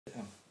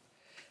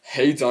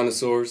Hey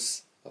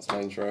dinosaurs. That's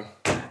my intro.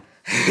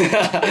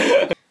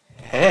 Hey.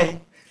 Hey.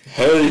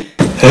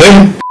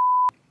 Hey.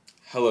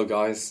 Hello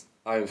guys.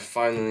 I'm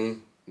finally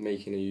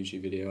making a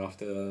YouTube video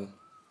after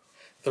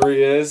 3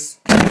 years.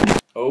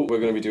 Oh, we're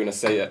going to be doing a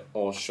say it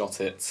or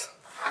shot it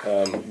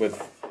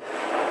with...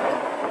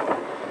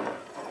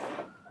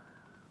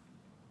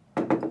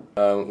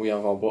 we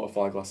have our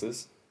butterfly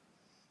glasses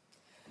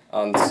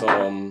and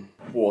some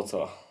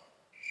water.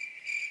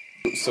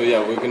 So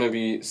yeah, we're gonna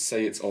be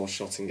say it or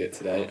shotting it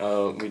today.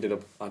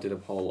 I did a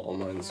poll on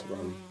my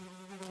Instagram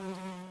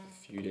a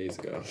few days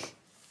ago,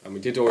 and we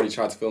did already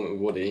try to film it with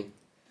Woody,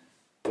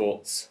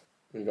 but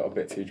we got a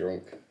bit too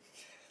drunk.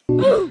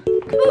 So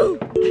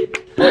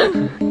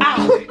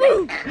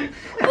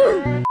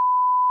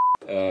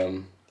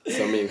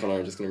me and Connor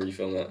are just gonna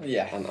refilm it,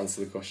 and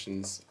answer the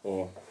questions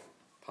or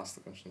pass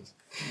the questions.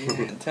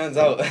 It turns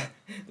out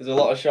there's a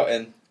lot of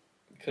shotting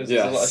because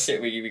there's a lot of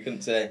shit we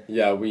couldn't say.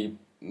 Yeah, we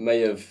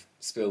may have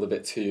spilled a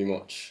bit too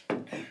much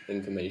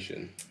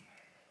information.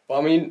 But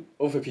I mean,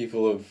 other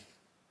people have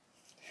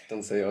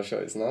done say or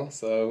shots now,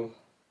 so...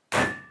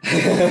 Name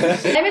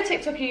a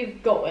TikTok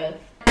you've got with.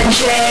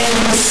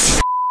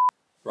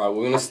 Right,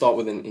 we're going to start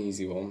with an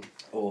easy one.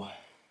 Oh.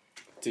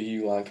 Do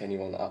you like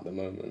anyone at the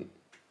moment?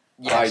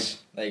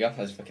 Yes. There you go,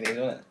 that's fucking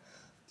easy, wasn't it?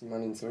 Do you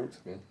mind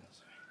interrupting me?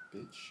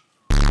 Bitch.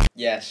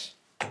 Yes.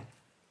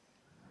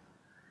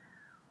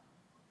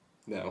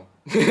 No.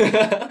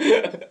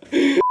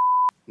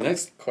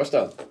 Next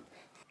question.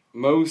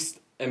 Most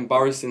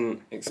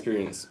embarrassing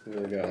experience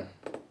with a girl.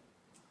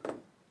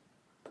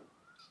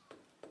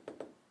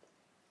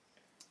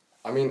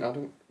 I mean, I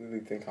don't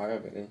really think I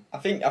have any. I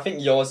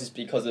think yours is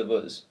because of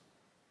us.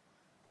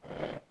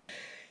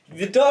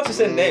 You don't have to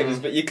say names,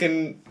 but you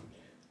can.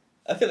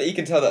 I feel like you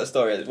can tell that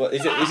story. What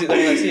is it? Is it the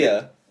one that's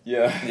here?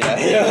 Yeah.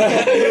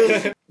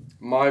 Yeah.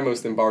 My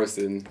most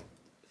embarrassing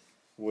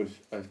would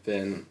have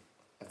been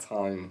a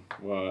time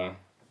where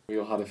we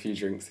all had a few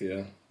drinks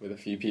here with a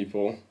few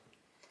people.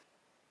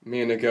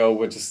 Me and a girl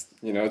were just,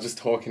 you know, just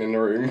talking in the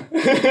room.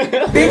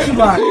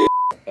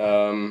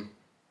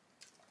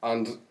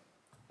 And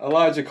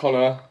Elijah,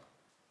 Connor,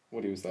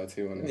 Woody was there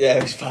too, wasn't he? Yeah,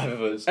 it was 5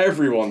 of us.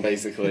 Everyone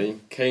basically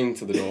came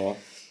to the door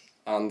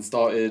and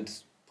started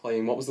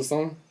playing. What was the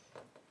song?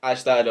 I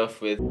started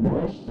off with.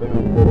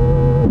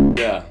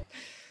 Yeah.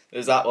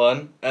 There's that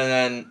one, and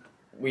then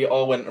we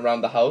all went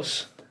around the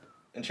house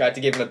and tried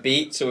to give him a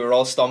beat, so we were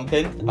all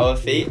stomping our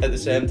feet at the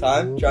same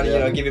time, trying to, you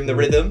know, give him the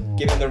rhythm,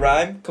 give him the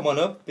rhyme. Come on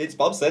up, it's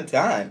bobsled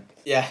time.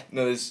 Yeah,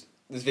 no, there's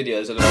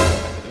videos. I don't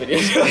know the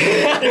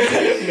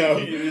videos. No.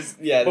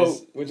 Yeah.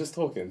 Well, we're just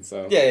talking,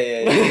 so.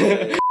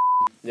 Yeah.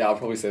 Yeah, I'll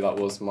probably say that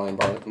was my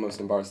most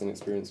embarrassing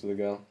experience with a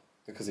girl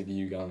because of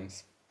you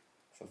guys.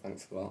 So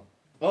thanks for that.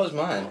 What was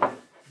mine?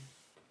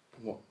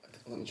 What?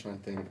 Let me try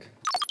and think.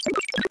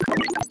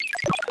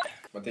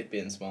 My dick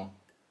being small.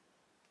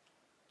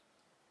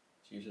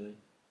 Usually.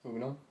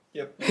 Moving on?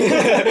 Yep.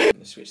 I'm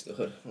gonna switch the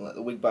hood and let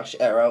the wig bash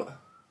air out.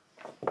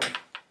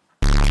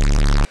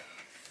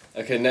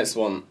 Okay, next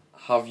one.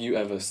 Have you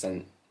ever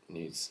sent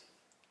nudes?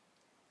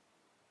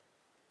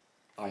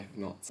 I have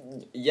not.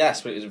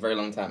 Yes, but it was a very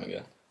long time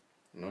ago.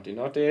 Naughty,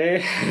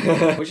 naughty.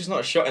 We're just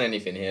not shotting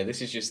anything here.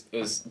 This is just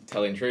us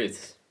telling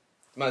truths.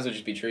 Might as well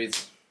just be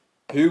truths.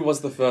 Who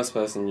was the first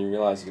person you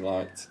realised you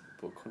liked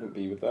but couldn't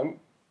be with them?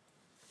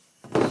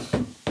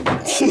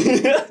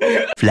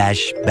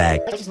 Flashback.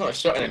 We're just not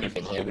shotting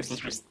anything here. This is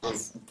just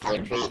us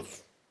telling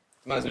truths.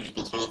 Might as well just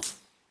be truths.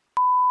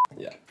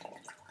 Yeah.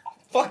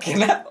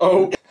 Fucking hell.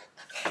 Oh.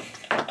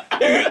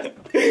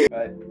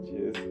 Right,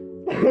 Cheers.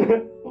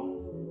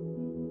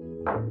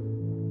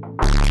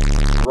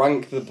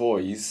 Rank the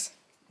boys.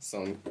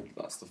 So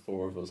that's the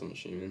 4 of us, I'm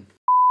assuming.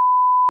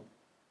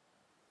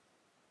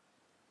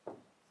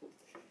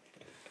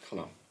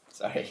 Connor.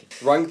 sorry.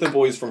 Rank the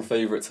boys from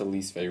favourite to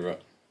least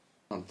favourite.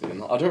 I'm doing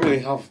that. I don't really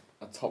have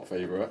a top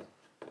favourite.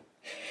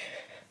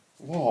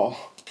 What?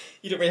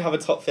 You don't really have a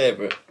top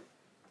favourite?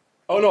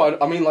 Oh no,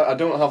 I mean like I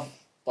don't have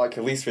like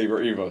a least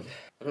favourite either.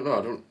 I don't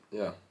know,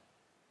 yeah.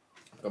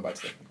 Go back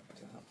to that.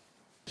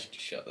 Just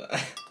shut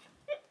that.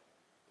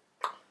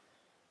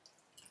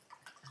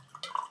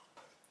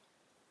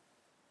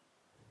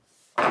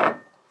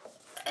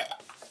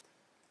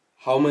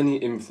 How many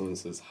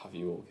influencers have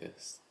you all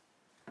kissed?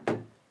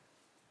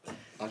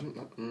 I don't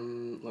know.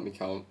 Let me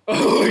count.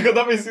 Oh my god,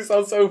 that makes it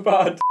sound so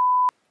bad.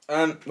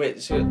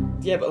 Wait. So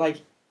yeah, but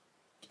like,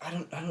 I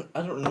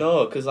don't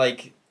know, cause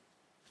like,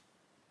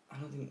 I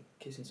don't think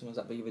kissing someone's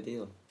that big of a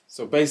deal.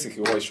 So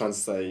basically, what he's trying to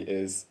say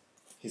is,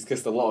 he's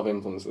kissed a lot of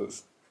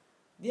influencers.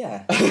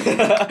 Yeah.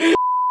 That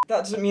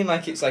doesn't mean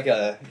like it's like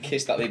a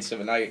kiss that leads to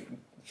something. Like,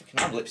 fucking,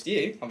 I've lipped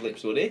you. I've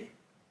lipped Woody.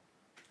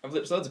 I've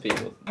lipped loads of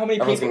people. How many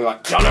Everyone's people? gonna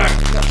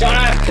be like,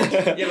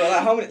 Johnny! Yeah, but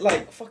like, how many?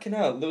 Like, fucking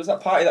hell. There was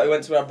that party that we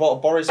went to where I bought a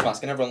Boris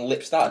mask and everyone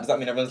lips that. Does that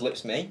mean everyone's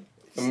lips me?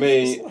 For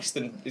me, It's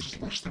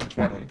less than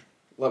 20.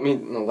 let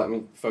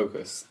me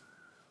focus.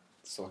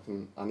 So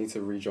I need to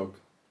rejog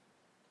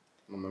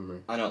my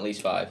memory. I know at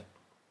least 5.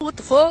 What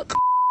the fuck?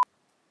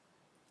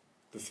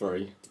 The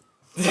 3.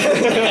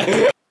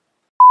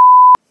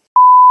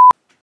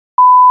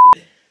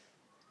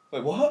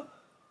 Wait, what?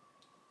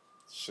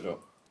 Shut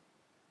up.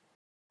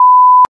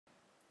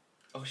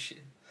 Oh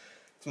shit.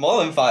 It's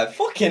more than 5.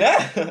 Fucking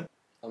hell!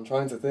 I'm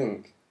trying to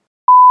think.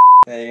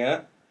 There you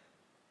go.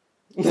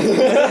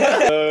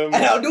 And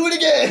I'll do it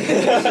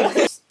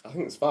again! I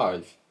think it's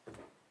 5.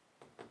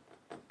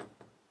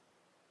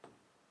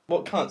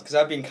 What counts? Because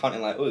I've been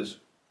counting like us.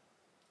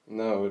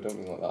 No, it don't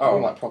mean like that. Oh. I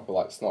mean like proper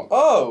like snog.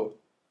 Oh!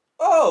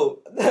 Oh!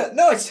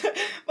 No, it's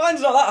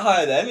mine's not that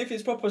high then, if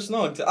it's proper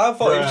snogged. I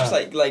thought it was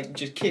just like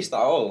just kissed at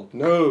all.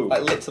 No!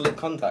 Like lip to lip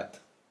contact.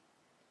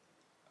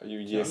 Are you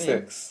year know what I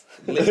mean? 6?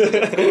 Lip to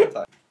lip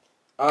contact.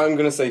 I'm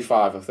gonna say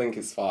 5. I think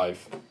it's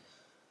 5.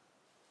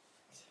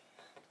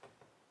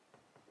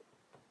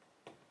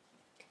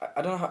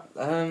 I don't know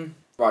how.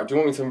 Right, do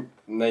you want me to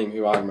name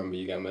who I remember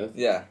you getting with?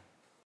 Yeah.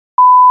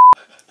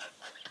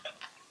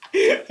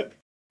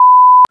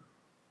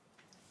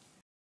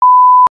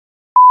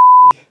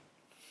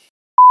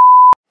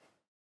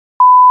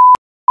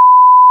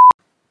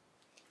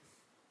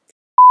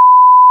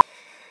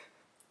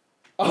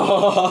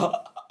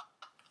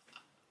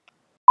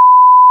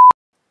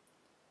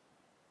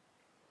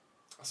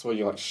 I swear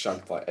you like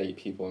shagged like 8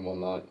 people in one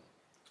night.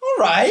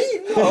 Alright!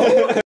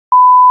 No!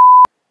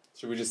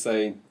 Should we just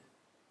say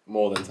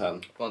more than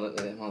 10? More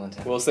than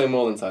 10. We'll say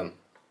more than 10.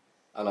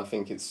 And I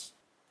think it's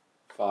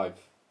 5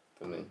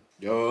 for me.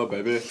 Yo,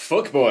 baby.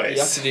 Fuck boys!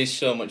 You have to do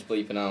so much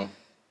bleeping out.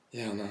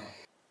 Yeah, I know.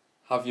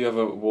 Have you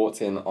ever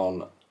walked in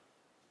on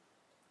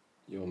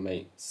your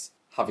mates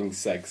having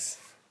sex?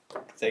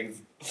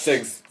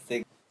 Sex.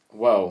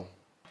 Well.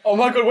 Oh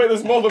my god, wait,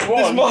 there's more than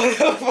one! There's more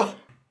than one!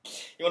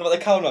 You want about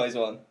the cow noise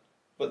one?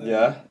 But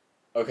Yeah.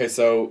 Okay,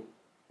 so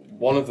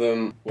one of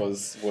them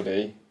was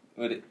Woody.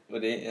 Would it?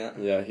 Yeah.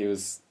 Yeah, he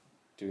was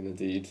doing the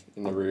deed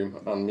in the room,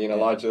 and me and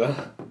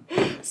Elijah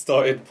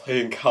started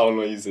playing cow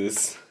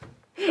noises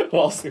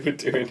whilst we were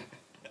doing it.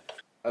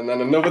 And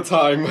then another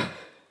time,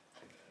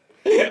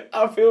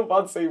 I feel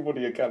bad saying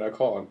Woody again, I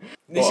can't.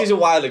 This But is a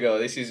while ago.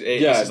 This is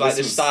it. Yeah, this is like this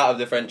the was- start of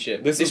the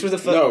friendship. This was the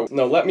first.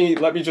 No, let me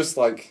just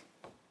like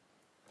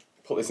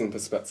put this in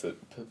perspective.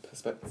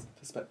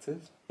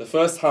 Perspective. The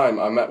first time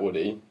I met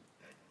Woody.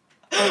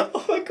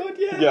 Oh my god!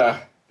 Yeah. Yeah,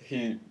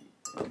 he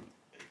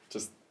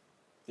just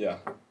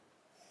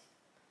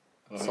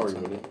Sorry,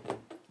 Woody.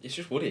 It's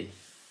just Woody.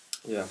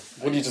 Yeah,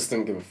 Woody just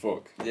didn't give a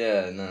fuck.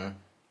 Yeah. No.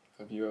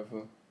 Have you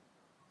ever?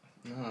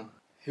 No.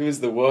 Who is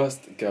the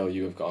worst girl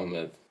you have gotten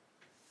with?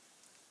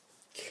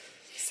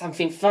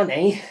 Something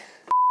funny.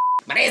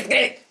 My name's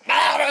Greg.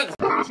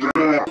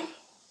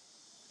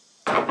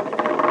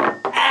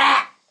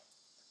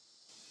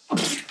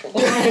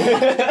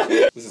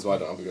 This is why I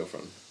don't have a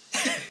girlfriend.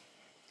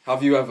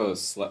 Have you ever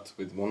slept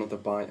with one of the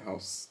Bite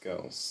House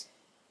girls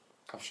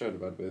I've shared a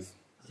bed with?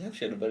 Yeah, I've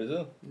shared a bed as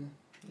well.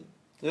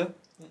 Yeah.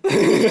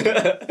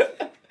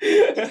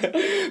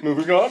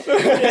 Moving on.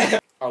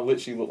 I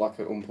literally look like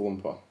an Oompa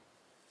Loompa.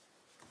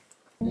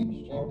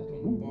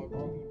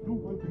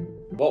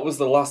 What was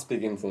the last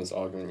big influence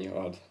argument you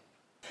had?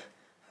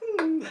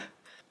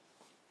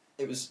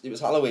 It was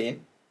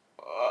Halloween.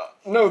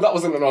 No, that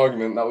wasn't an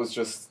argument. That was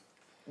just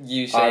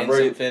You saying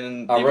something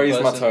and the I other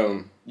raised my person-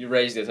 tone You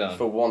raised your tone.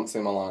 for once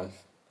in my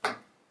life,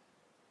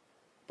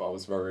 but I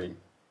was very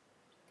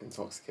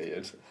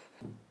intoxicated.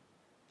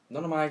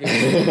 None of my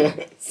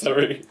arguments.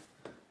 Sorry.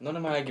 None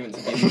of my arguments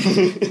have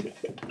been.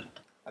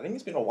 I think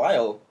it's been a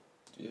while.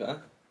 To be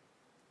fair.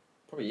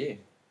 Probably you.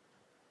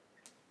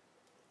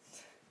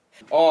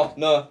 Oh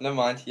no, never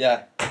mind.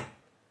 Yeah.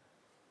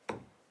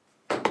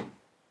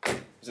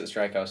 Was it the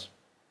Strike House?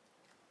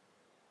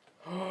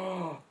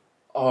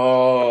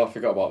 Oh, I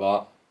forgot about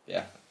that.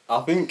 Yeah.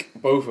 I think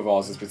both of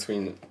ours is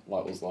between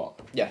like us lot.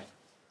 Yeah.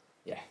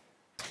 Yeah.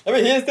 I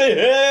mean, here's the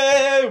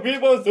hey, we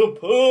want some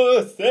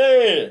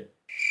pussy.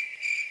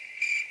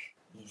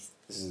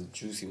 This is a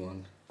juicy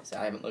one. So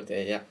I haven't looked at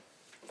it yet.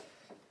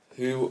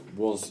 Who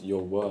was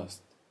your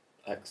worst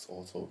ex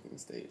or talking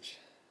stage?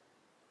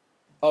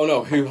 Oh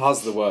no, who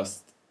has the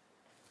worst?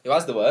 Who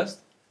has the worst?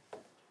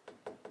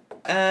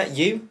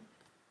 You.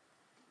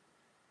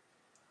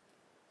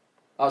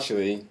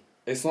 Actually,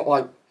 it's not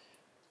like...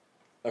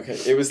 Okay,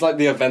 it was like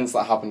the events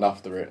that happened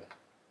after it.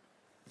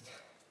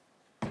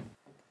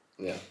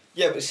 Yeah.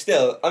 Yeah, but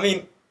still, I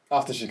mean,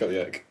 After she got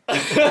the egg.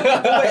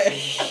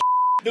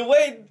 the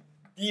way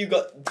you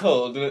got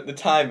told at the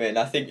timing,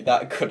 I think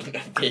that couldn't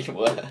have been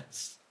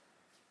worse.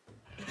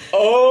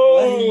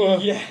 Oh!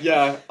 Yeah.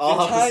 Yeah,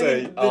 I'll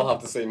timing-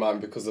 have to say mine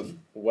because of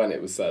when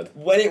it was said.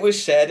 When it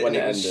was said When and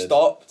it it was ended.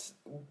 stopped,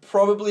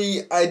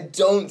 probably I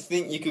don't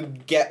think you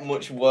could get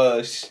much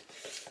worse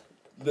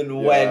than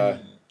Yeah. when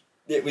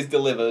it was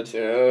delivered.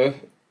 Yeah.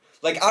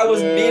 Like I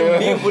was, me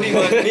and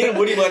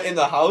Woody weren't in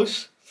the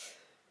house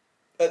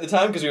at the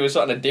time because we were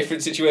sorting a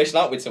different situation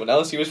out with someone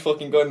else. He was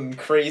fucking going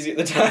crazy at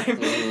the time,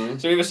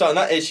 Mhm. so we were sorting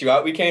that issue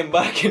out. We came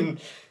back and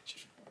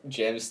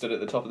James stood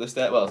at the top of the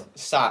stairs. Well,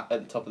 sat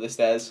at the top of the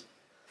stairs.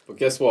 But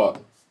guess what?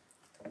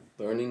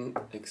 Learning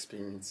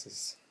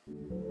experiences.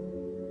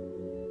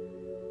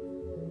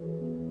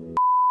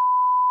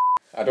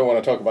 I don't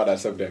want to talk about that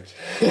subject.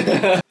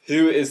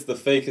 Who is the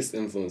fakest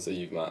influencer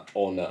you've met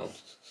or know?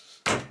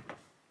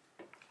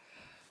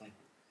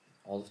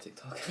 All of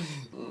TikTok.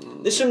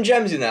 There's some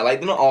gems in there, like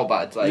they're not all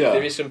bad. Like Yeah.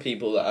 there is some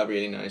people that are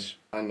really nice.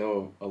 I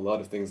know a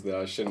lot of things that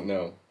I shouldn't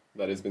know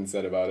that has been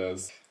said about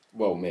us.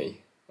 Well,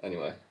 me,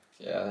 anyway.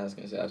 Yeah, I was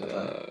gonna say I don't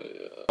know.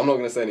 I'm not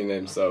gonna say any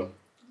names, so.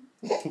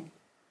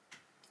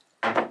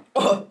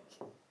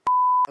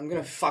 I'm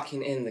gonna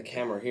fucking end the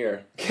camera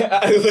here. Get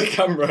out of the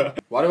camera.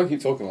 Why do I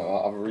keep talking like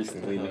that? I've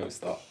recently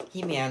noticed that.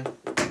 Hey man.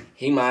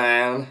 Hey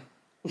man.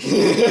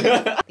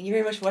 Thank you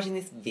very much for watching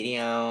this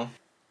video.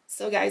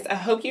 So guys, I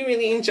hope you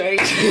really enjoyed.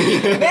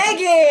 Megan!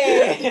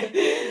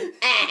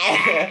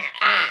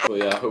 But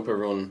yeah, I hope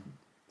everyone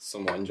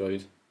somewhat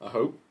enjoyed. I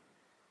hope.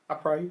 I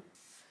pray.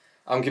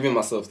 I'm giving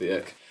myself the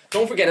ick.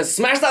 Don't forget to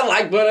smash that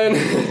like button.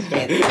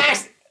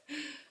 Smash!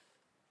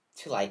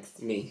 2 likes.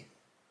 Me.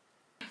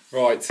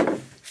 Right.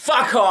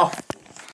 Fuck off!